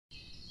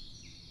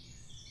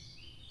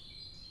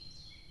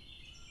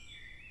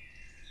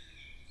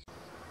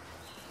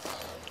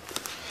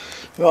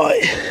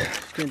Right,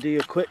 just going to do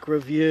a quick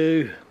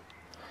review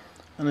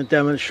and a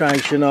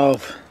demonstration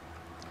of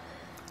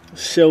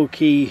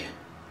Silky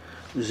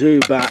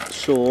Zubat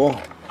saw.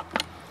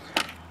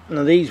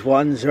 Now these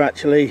ones are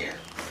actually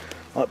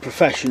like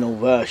professional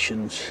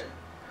versions.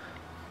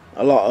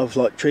 A lot of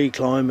like tree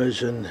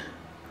climbers and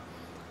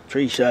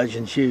tree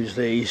surgeons use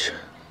these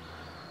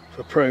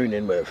for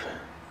pruning with.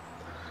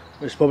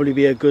 This probably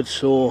be a good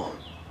saw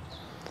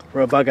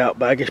for a bug out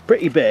bag. It's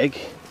pretty big.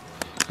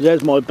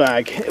 There's my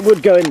bag. It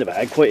would go in the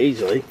bag quite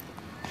easily.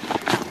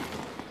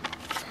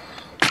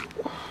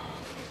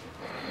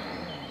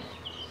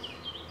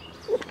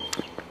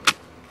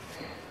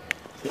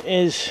 It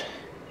is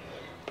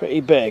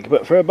pretty big,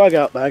 but for a bug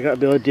out bag that'd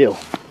be ideal.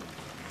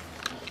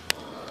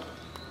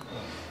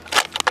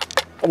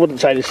 I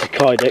wouldn't say this is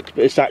Kydex,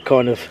 but it's that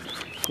kind of,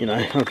 you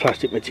know, kind of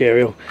plastic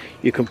material.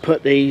 You can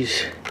put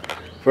these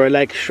for a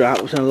leg strap,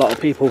 and a lot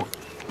of people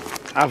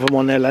have them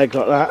on their leg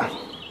like that.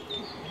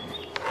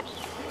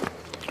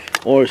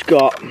 Or it's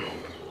got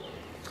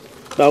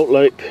belt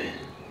loop.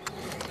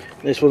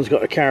 This one's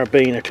got a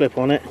carabiner clip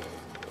on it,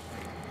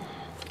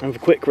 and for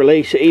quick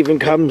release it even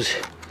comes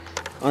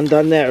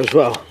undone there as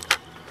well, so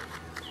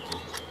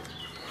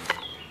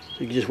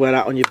you can just wear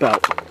that on your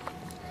belt.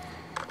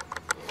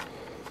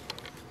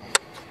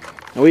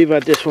 Now we've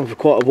had this one for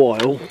quite a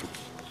while.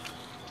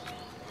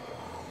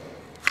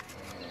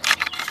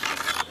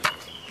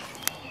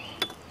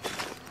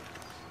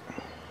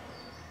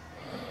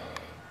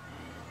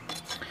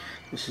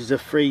 This is a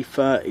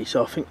 330,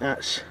 so I think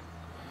that's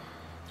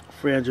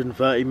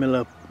 330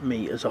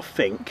 millimeters, I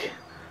think.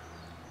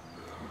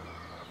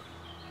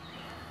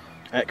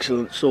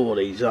 Excellent saw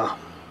these are.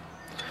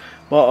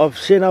 But I've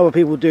seen other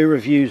people do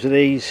reviews of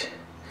these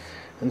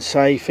and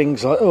say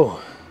things like,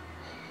 oh,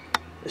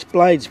 this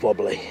blade's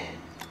wobbly.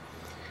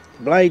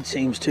 The blade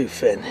seems too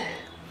thin.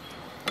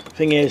 The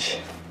thing is,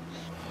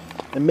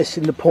 they're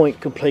missing the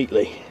point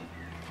completely,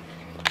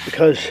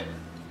 because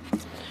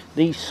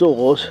these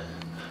saws,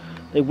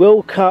 they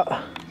will cut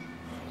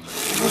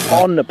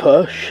on the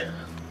push,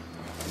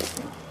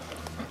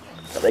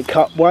 but they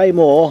cut way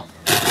more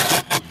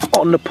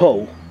on the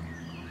pull.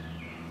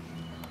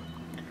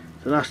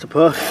 So that's the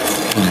push,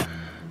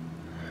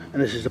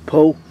 and this is the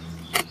pull.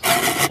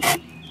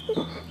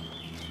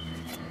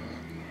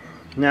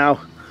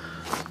 Now,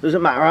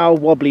 doesn't matter how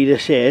wobbly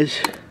this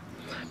is,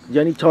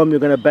 the only time you're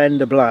going to bend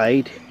the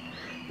blade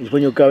is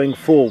when you're going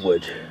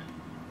forward.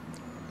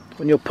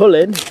 When you're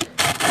pulling,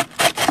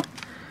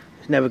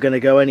 it's never going to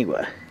go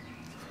anywhere.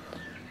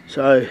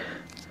 So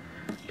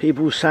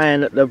people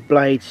saying that the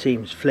blade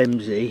seems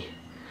flimsy,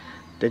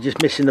 they're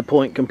just missing the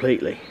point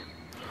completely.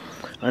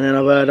 And then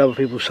I've heard other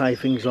people say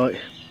things like,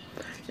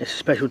 it's a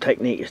special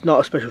technique. It's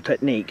not a special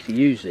technique to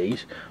use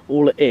these.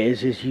 All it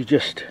is you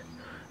just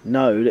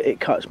know that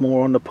it cuts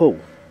more on the pull.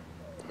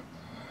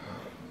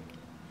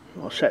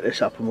 I'll set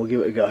this up and we'll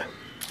give it a go.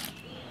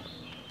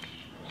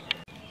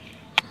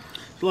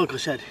 So like I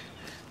said,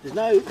 there's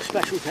no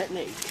special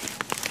technique.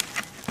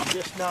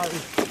 Just know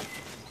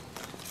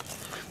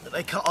that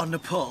they cut on the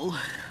pull,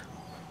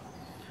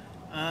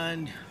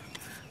 and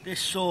this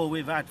saw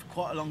we've had for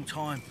quite a long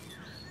time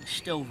is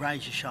still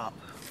razor sharp.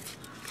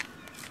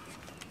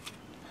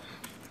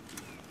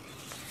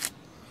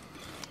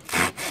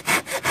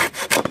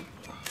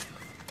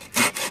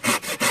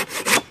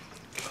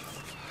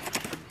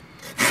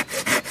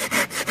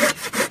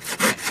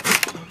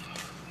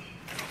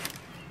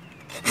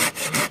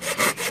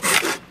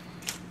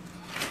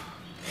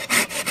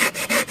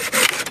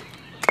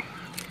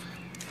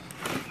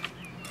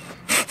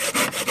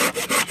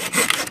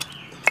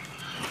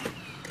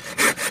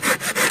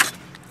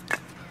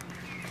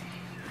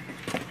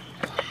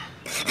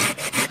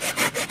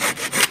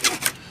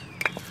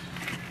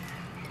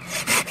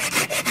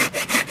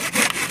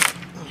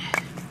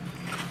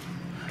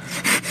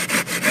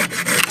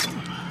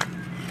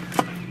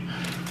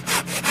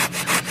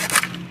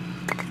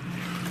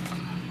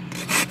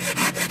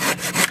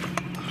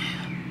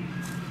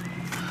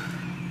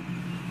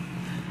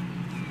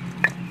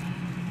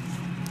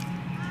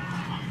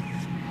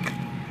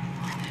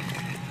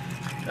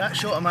 That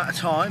short amount of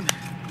time,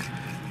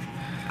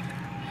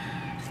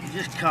 you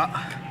just cut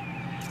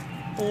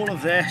all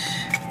of this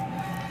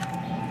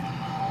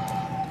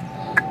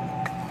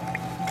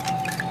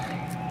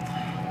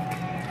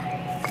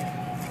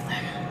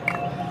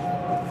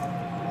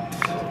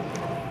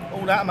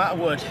all that amount of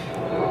wood.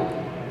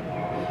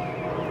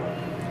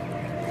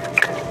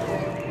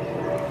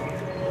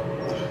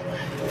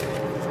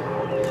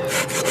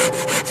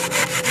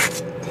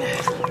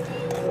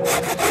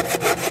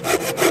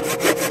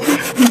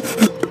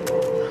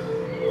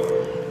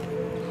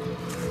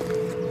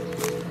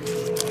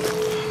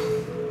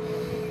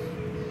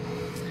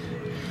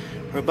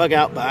 For a bug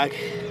out bag,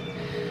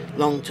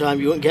 long term,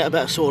 you wouldn't get a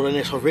better saw than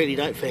this, I really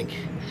don't think.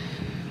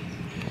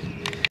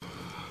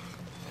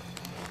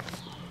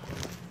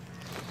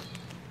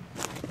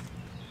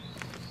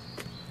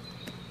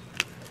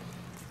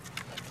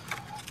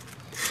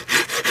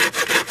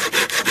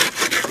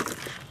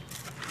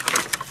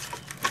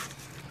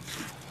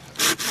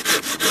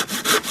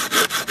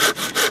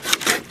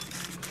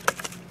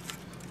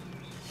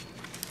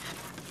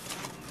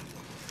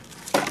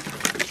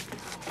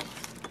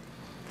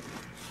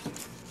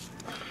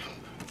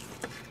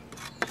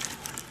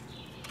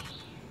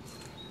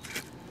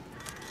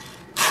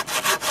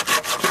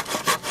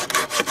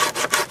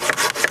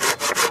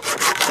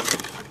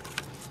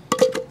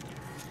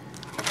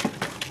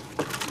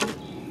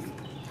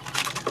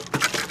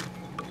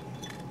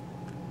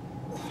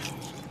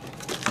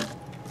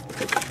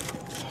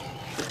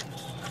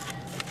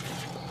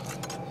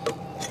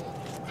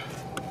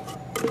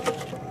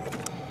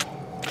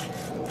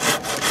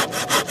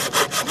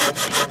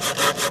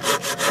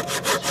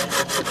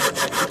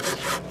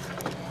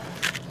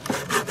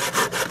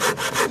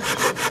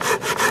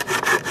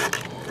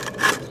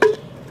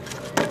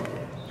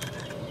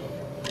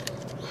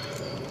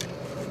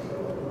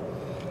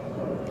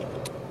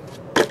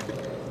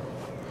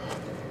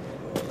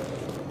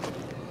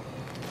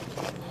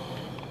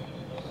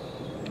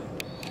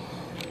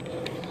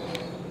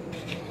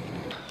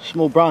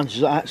 small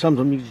branches like that,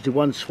 sometimes you just do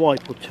one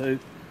swipe or two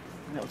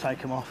and it'll take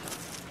them off.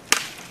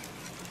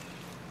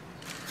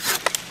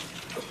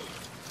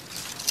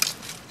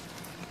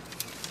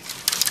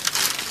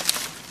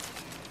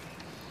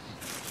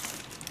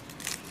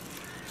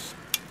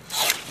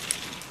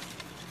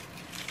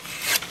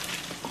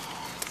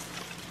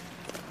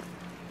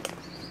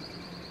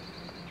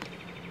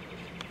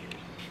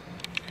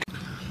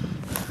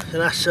 So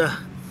that's a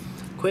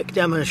quick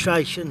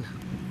demonstration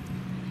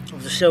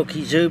of the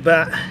Silky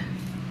Zubat.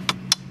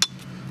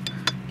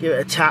 Give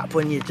it a tap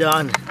when you're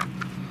done.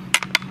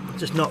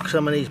 Just knock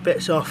some of these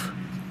bits off.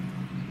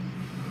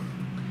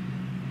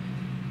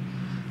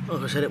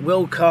 Like I said, it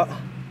will cut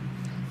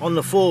on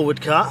the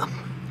forward cut,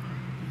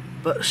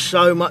 but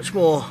so much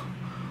more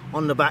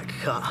on the back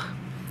cut.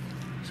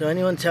 So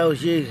anyone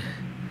tells you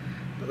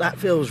that that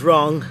feels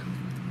wrong,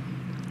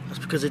 that's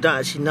because they don't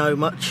actually know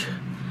much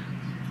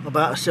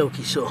about a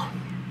silky saw.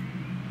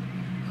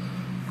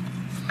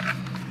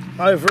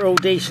 Overall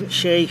decent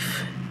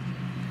sheath.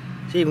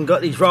 It's even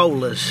got these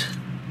rollers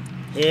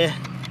here.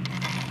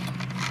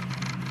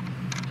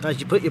 So as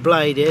you put your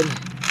blade in,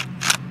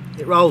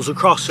 it rolls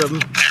across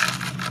them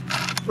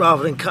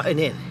rather than cutting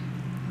in.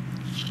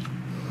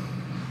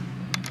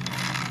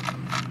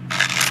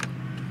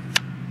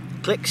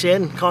 Clicks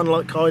in, kind of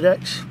like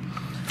Kydex.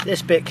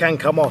 This bit can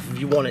come off if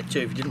you want it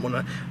to. If you didn't want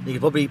to, you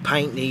could probably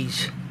paint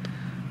these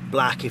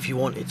black if you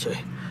wanted to,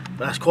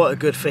 but that's quite a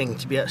good thing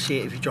to be able to see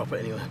it if you drop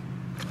it anyway.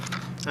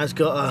 It's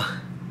got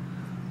a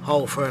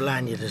hole for a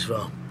lanyard as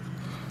well,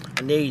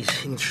 and these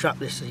you can strap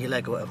this to your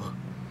leg or whatever,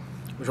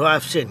 which I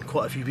have seen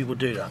quite a few people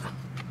do that.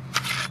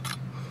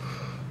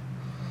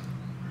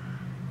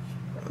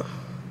 You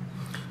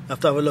have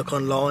to have a look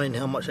online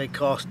how much they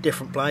cost,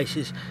 different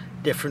places,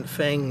 different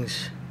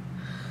things.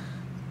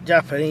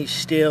 Japanese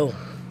steel,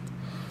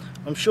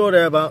 I'm sure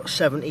they're about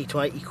 70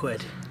 to 80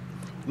 quid.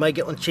 You may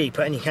get one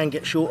cheaper, and you can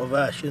get shorter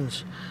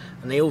versions,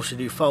 and they also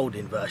do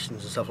folding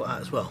versions and stuff like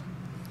that as well.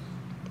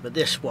 But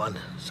this one,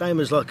 same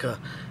as like a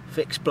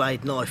fixed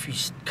blade knife,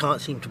 you can't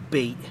seem to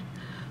beat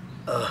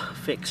a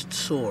fixed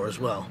saw as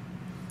well.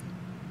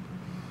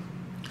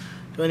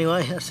 So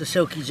anyway, that's the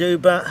Silky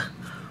Zubat.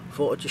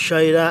 Thought I'd just show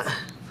you that.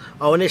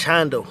 Oh, and this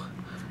handle,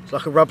 it's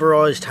like a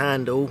rubberized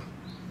handle.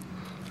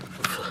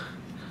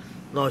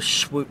 Nice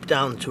swoop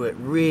down to it,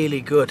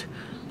 really good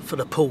for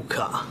the pull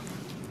cut.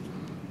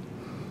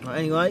 Right,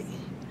 anyway,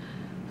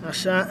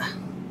 that's that.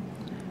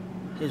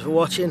 Cheers for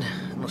watching,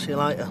 and I'll see you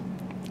later.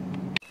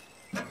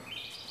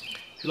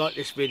 If you like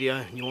this video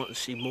and you want to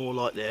see more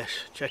like this,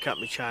 check out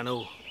my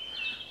channel.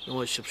 You can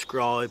always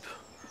subscribe.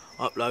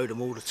 I upload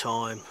them all the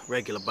time,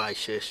 regular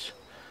basis.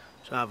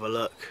 So have a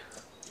look.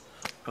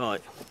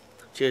 Right,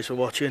 cheers for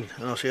watching,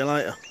 and I'll see you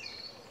later.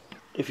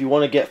 If you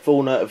want to get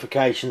full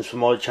notifications from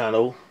my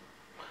channel,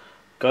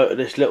 go to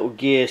this little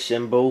gear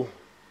symbol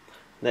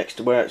next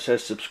to where it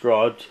says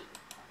subscribed.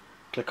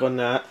 Click on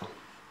that,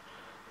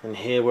 and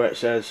here where it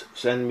says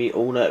send me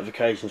all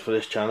notifications for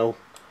this channel,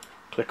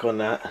 click on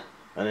that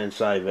and then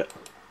save it.